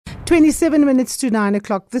27 minutes to 9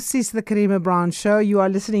 o'clock. This is the Karima Brown Show. You are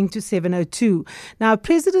listening to 702. Now,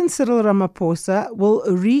 President Cyril Ramaphosa will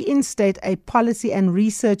reinstate a policy and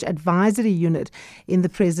research advisory unit in the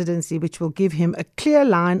presidency, which will give him a clear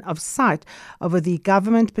line of sight over the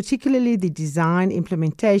government, particularly the design,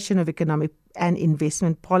 implementation of economic and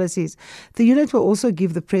investment policies. The unit will also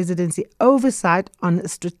give the presidency oversight on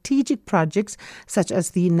strategic projects such as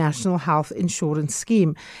the National Health Insurance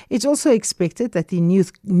Scheme. It's also expected that the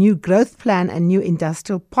new growth plan and new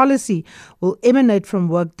industrial policy will emanate from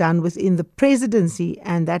work done within the presidency,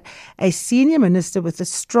 and that a senior minister with a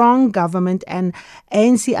strong government and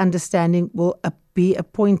ANC understanding will be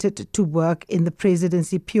appointed to work in the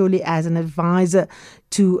presidency purely as an advisor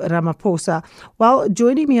to Ramaphosa. Well,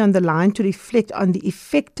 joining me on the line to reflect on the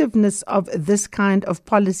effectiveness of this kind of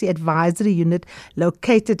policy advisory unit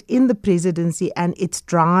located in the presidency and its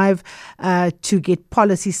drive to get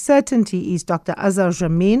policy certainty is Dr. Azar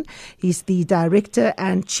Jammine. He's the director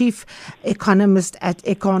and chief economist at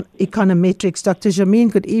Econometrix. Dr.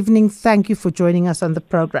 Jammine, good evening. Thank you for joining us on the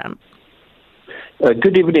program.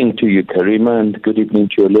 Good evening to you, Karima, and good evening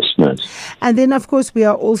to your listeners. And then, of course, we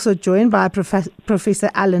are also joined by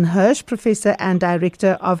Professor Alan Hirsch, Professor and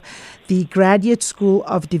Director of the Graduate School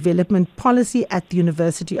of Development Policy at the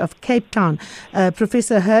University of Cape Town.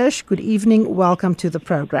 Professor Hirsch, good evening. Welcome to the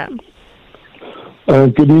program.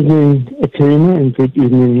 Good evening, Karima, and good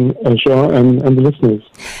evening, Azar, and the listeners.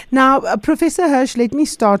 Now, Professor Hirsch, let me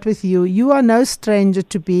start with you. You are no stranger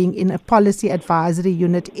to being in a policy advisory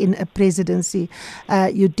unit in a presidency.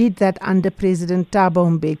 You did that under President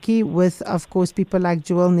Thabo Mbeki with, of course, people like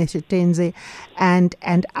Joel Neshetenze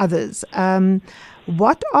and others.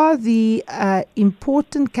 What are the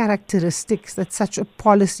important characteristics that such a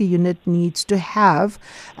policy unit needs to have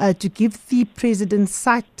to give the president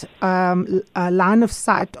a line of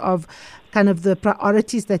sight of kind of the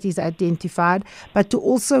priorities that he's identified, but to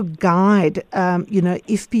also guide,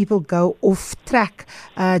 if people go off track,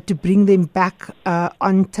 to bring them back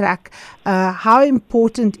on track? How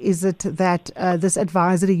important is it that this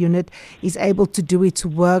advisory unit is able to do its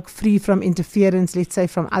work free from interference, let's say,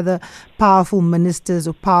 from other powerful ministers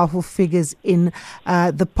or powerful figures in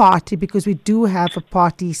the party? Because we do have a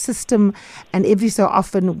party system, and every so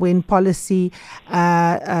often when policy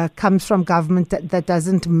comes from government that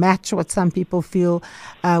doesn't match what some people feel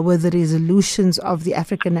were the resolutions of the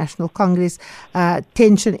African National Congress,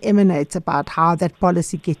 tension emanates about how that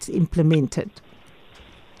policy gets implemented.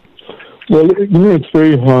 Well, it's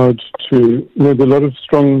very hard to, there are a lot of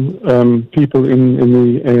strong people in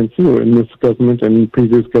the ANC or in this government and in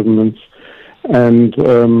previous governments, and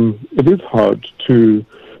it is hard to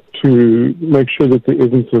make sure that there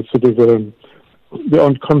isn't a sort of there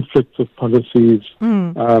aren't conflicts of policies.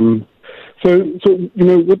 So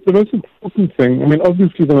what the most important thing,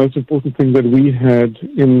 obviously the most important thing that we had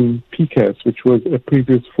in PCAS, which was a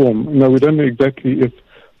previous form. Now, we don't know exactly if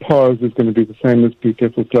PARS is going to be the same as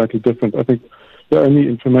PCAS or slightly different. I think the only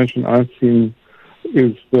information I've seen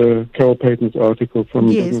is the Carol Payton's article from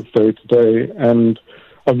Business Day today, and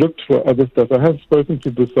I've looked for other stuff. I have spoken to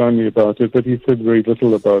Busani about it, but he said very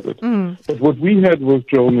little about it. But what we had was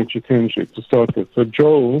Joel Neshetenze to start with. So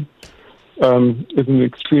Joel is an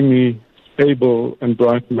extremely able and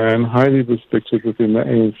bright man, highly respected within the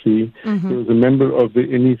ANC. He was a member of the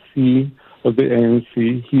NEC of the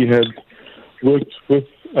ANC. He had worked with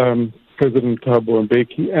President Thabo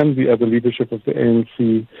Mbeki and the other leadership of the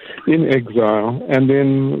ANC in exile, and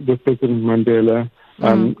then with President Mandela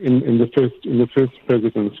in the first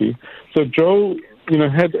presidency. So Joel,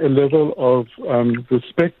 had a level of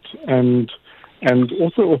respect and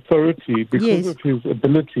also authority because of his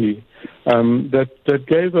ability that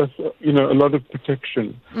gave us, a lot of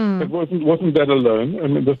protection. It wasn't that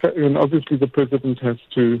alone. Obviously the president has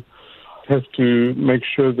to make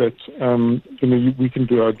sure that we can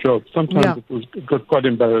do our job. Sometimes it got quite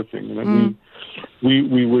embarrassing.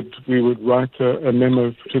 We would write a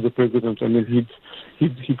memo to the president, and then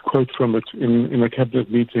he'd quote from it in a cabinet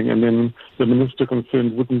meeting, and then the minister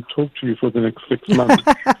concerned wouldn't talk to you for the next 6 months.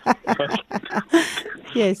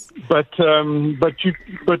 Yes. But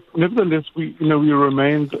nevertheless, we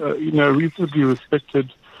remained a reasonably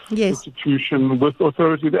respected institution with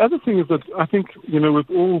authority. The other thing is that I think with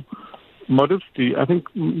all modesty, I think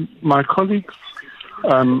my colleagues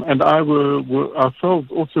and I were ourselves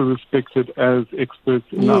also respected as experts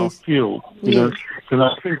in our field. And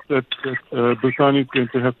I think that Busani is going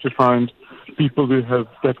to have to find people who have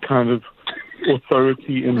that kind of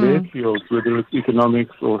authority in their fields, whether it's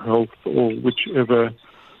economics or health or whichever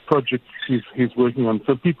projects he's working on.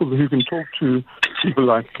 So people who can talk to people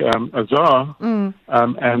like Azar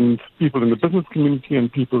and people in the business community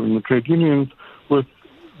and people in the trade unions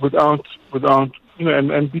without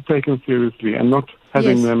and be taken seriously and not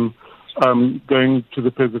having them going to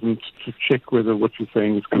the president to check whether what you're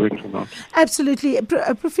saying is correct or not. Absolutely.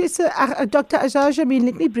 Professor Dr. Azar Jammine,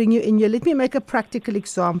 let me bring you in here. Let me make a practical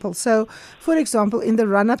example. So, for example, in the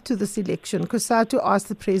run-up to this election, COSATU asked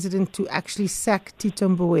the president to actually sack Tito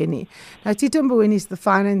Mboweni. Now, Tito Mboweni is the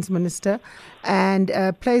finance minister and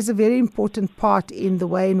plays a very important part in the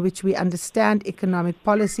way in which we understand economic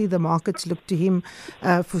policy. The markets look to him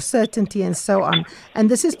for certainty and so on.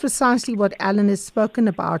 And this is precisely what Alan has spoken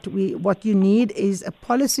about. What you need is a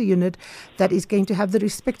policy unit that is going to have the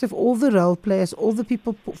respect of all the role players, all the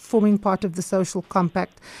people forming part of the social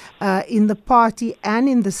compact in the party and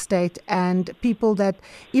in the state, and people that,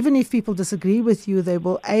 even if people disagree with you, they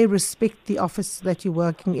will respect the office that you're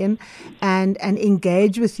working in and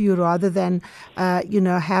engage with you rather than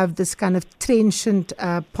have this kind of trenchant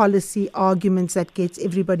policy arguments that gets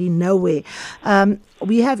everybody nowhere.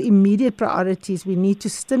 We have immediate priorities. We need to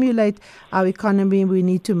stimulate our economy. We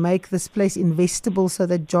need to make this place investable so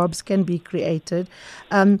that jobs can be created.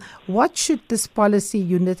 What should this policy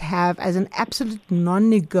unit have as an absolute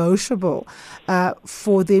non-negotiable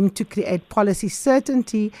for them to create policy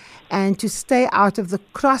certainty and to stay out of the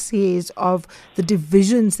crosshairs of the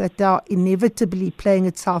divisions that are inevitably playing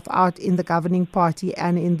itself out in the governing party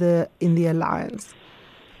and in the alliance?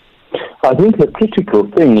 I think the critical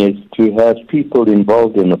thing is to have people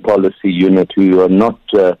involved in a policy unit who are not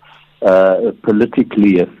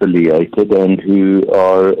politically affiliated and who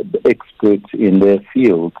are experts in their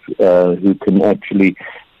fields, who can actually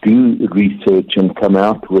do research and come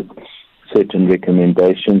out with certain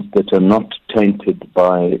recommendations that are not tainted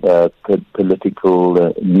by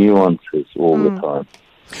political nuances all the time.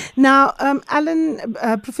 Now, Alan,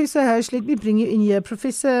 Professor Hirsch, let me bring you in here.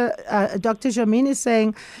 Professor Dr. Jammine is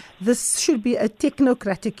saying this should be a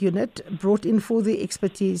technocratic unit brought in for the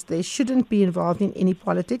expertise. They shouldn't be involved in any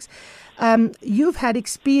politics. You've had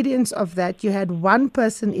experience of that. You had one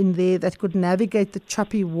person in there that could navigate the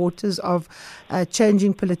choppy waters of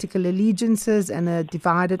changing political allegiances and a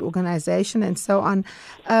divided organization and so on.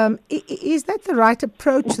 Is that the right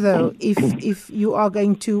approach, though, if you are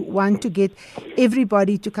going to want to get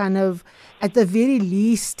everybody to kind of, at the very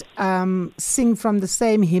least, sing from the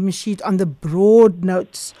same hymn sheet on the broad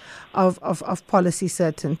notes of policy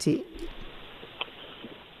certainty?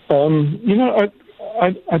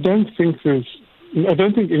 I don't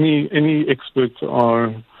think any experts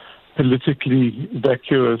are politically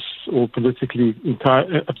vacuous or politically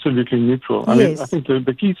absolutely neutral. Yes. I think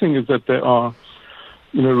the key thing is that they are,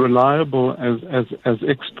 reliable as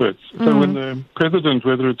experts. So when the president,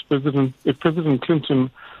 if President Clinton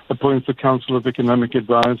appoints the Council of Economic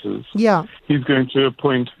Advisors, he's going to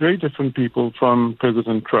appoint very different people from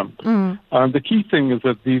President Trump. The key thing is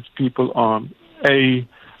that these people are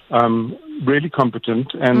really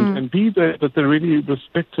competent and B, that they're really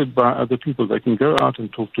respected by other people. They can go out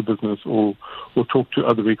and talk to business or talk to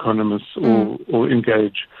other economists or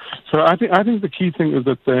engage. So I think the key thing is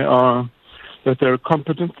that they're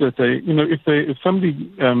competent, that if somebody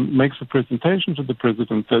makes a presentation to the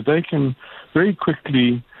president, that they can very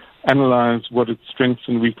quickly analyze what its strengths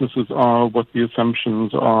and weaknesses are, what the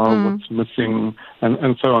assumptions are, what's missing,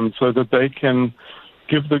 and so on, so that they can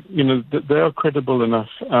give that they are credible enough,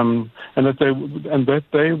 and that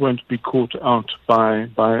they won't be caught out by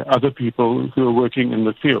other people who are working in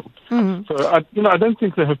the field. So I don't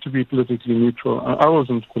think they have to be politically neutral. I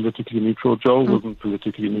wasn't politically neutral. Joel wasn't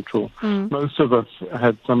politically neutral. Most of us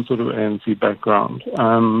had some sort of ANC background.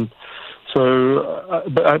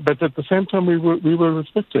 But at the same time, we were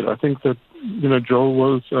respected. I think that Joel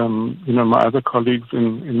was, my other colleagues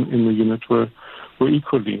in the unit were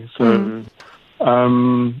equally. So.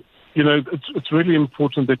 It's really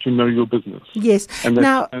important that you know your business. Yes. And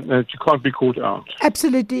that you can't be caught out.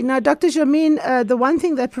 Absolutely. Now, Dr. Jammine, the one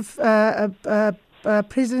thing that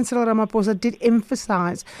President Cyril Ramaphosa did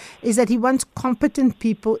emphasize is that he wants competent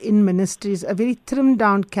people in ministries, a very trimmed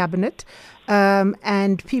down cabinet,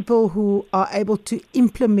 and people who are able to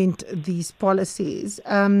implement these policies.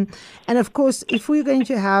 And of course, if we're going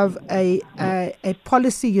to have a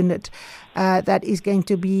policy unit that is going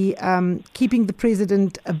to be keeping the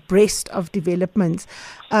president abreast of developments,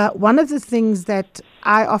 one of the things that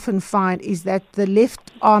I often find is that the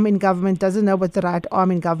left arm in government doesn't know what the right arm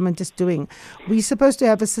in government is doing. We're supposed to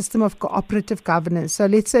have a system of cooperative governance. So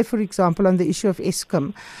let's say, for example, on the issue of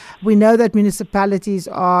Eskom, we know that municipalities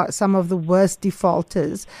are some of the worst worst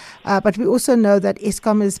defaulters. But we also know that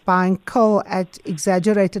Eskom is buying coal at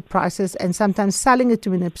exaggerated prices and sometimes selling it to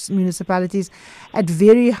municipalities at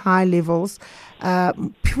very high levels.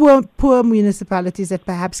 Poor municipalities that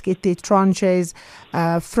perhaps get their tranches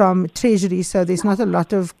from Treasury, so there's not a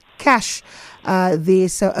lot of cash there,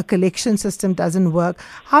 so a collection system doesn't work.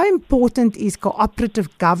 How important is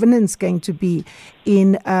cooperative governance going to be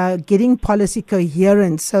in getting policy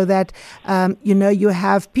coherence so that, you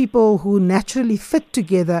have people who naturally fit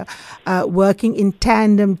together working in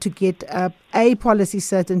tandem to get A, policy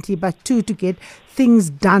certainty, but two, to get things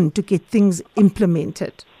done, to get things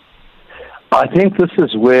implemented? I think this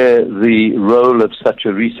is where the role of such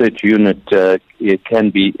a research unit it can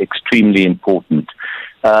be extremely important.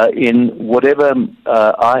 In whatever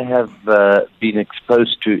I have been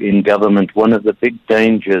exposed to in government, one of the big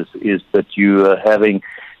dangers is that you are having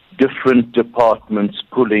different departments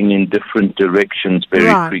pulling in different directions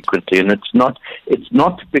very frequently, and it's not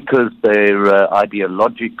because they're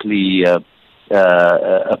ideologically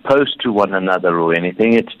opposed to one another or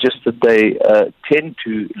anything. It's just that they tend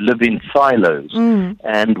to live in silos.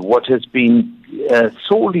 And what has been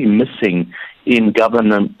sorely missing in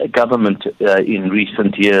government in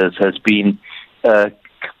recent years has been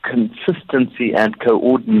consistency and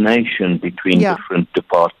coordination between different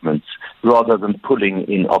departments, rather than pulling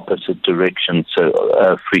in opposite directions so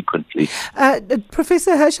frequently.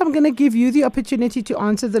 Professor Hirsch, I'm going to give you the opportunity to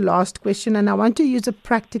answer the last question, and I want to use a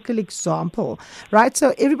practical example, right?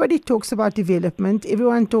 So everybody talks about development,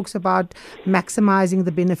 everyone talks about maximizing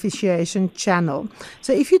the beneficiation channel.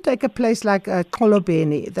 So if you take a place like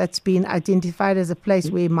Kolobeni, that's been identified as a place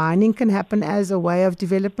where mining can happen as a way of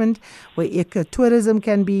development, where ecotourism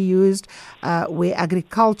can be used, where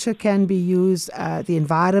agriculture can be used, the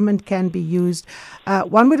environment can be used.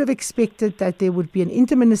 One would have expected that there would be an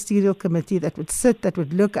interministerial committee that would sit, that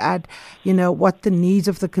would look at, what the needs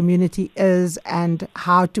of the community is and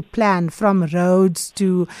how to plan, from roads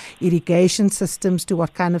to irrigation systems to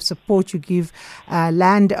what kind of support you give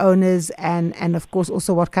landowners and of course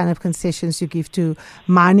also what kind of concessions you give to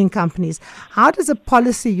mining companies. How does a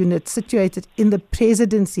policy unit situated in the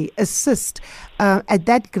presidency assist at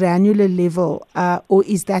that granular level, or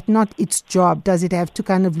is that not its job? Does it have to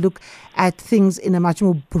kind of look at things in a much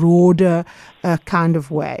more broader kind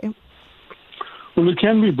of way? Well, it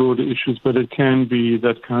can be broader issues, but it can be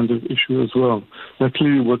that kind of issue as well. Now,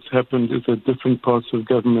 clearly what's happened is that different parts of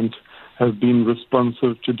government have been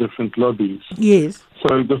responsive to different lobbies. Yes.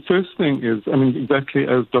 So the first thing is, exactly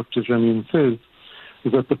as Dr. Jammine says,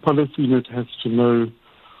 is that the policy unit has to know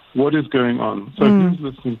what is going on. So who's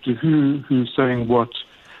listening to who's saying what.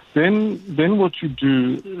 Then what you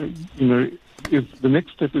do, is the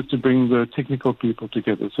next step is to bring the technical people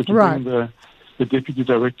together. So to bring the deputy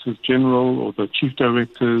directors general or the chief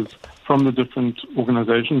directors from the different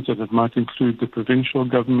organizations, that it might include the provincial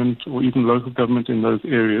government or even local government in those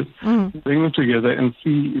areas, bring them together and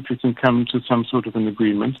see if you can come to some sort of an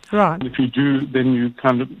agreement. Right. And if you do, then you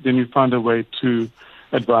find a way to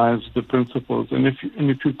advise the principals. And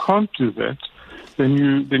if you can't do that, then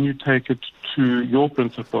you take it to your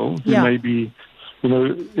principal, who may be,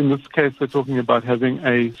 in this case, they're talking about having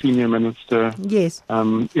a senior minister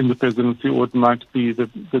in the presidency, or it might be the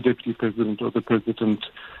deputy president or the president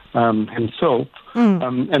himself.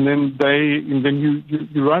 And then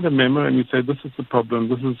you write a memo and you say, this is the problem,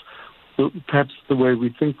 this is perhaps the way we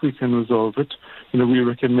think we can resolve it. We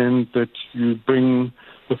recommend that you bring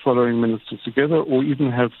the following ministers together, or even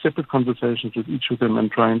have separate conversations with each of them and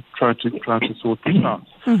try to sort this out.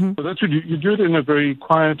 So that's what you do it in a very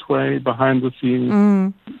quiet way, behind the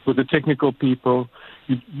scenes, with the technical people.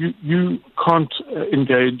 You can't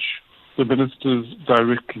engage the ministers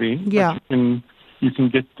directly. Yeah. You can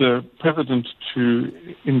get the president to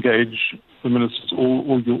engage the ministers,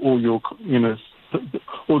 or the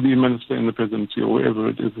minister in the presidency, or whoever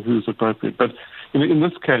it is who's appropriate. But in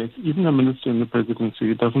this case, even a minister in the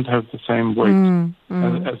presidency doesn't have the same weight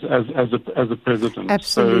as a president.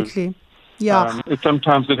 Absolutely. So,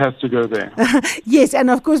 sometimes it has to go there. Yes, and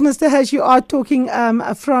of course, Mr. Hirsch, you are talking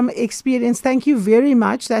from experience. Thank you very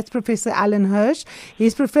much. That's Professor Alan Hirsch.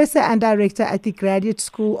 He's Professor and Director at the Graduate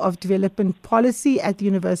School of Development Policy at the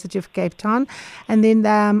University of Cape Town. And then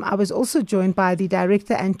I was also joined by the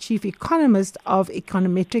Director and Chief Economist of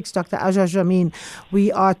Econometrix, Dr. Azar Jammine.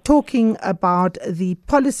 We are talking about the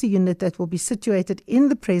policy unit that will be situated in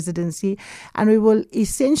the presidency, and we will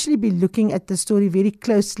essentially be looking at the story very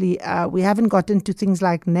closely. We haven't gotten to things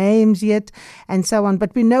like names yet and so on,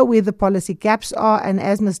 but we know where the policy gaps are. And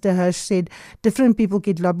as Mr. Hirsch said, different people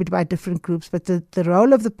get lobbied by different groups, but the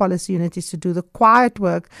role of the policy unit is to do the quiet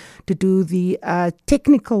work, to do the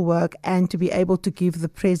technical work, and to be able to give the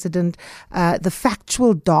president the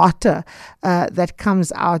factual data that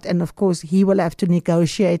comes out. And of course, he will have to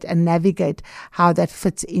negotiate and navigate how that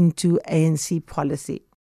fits into ANC policy.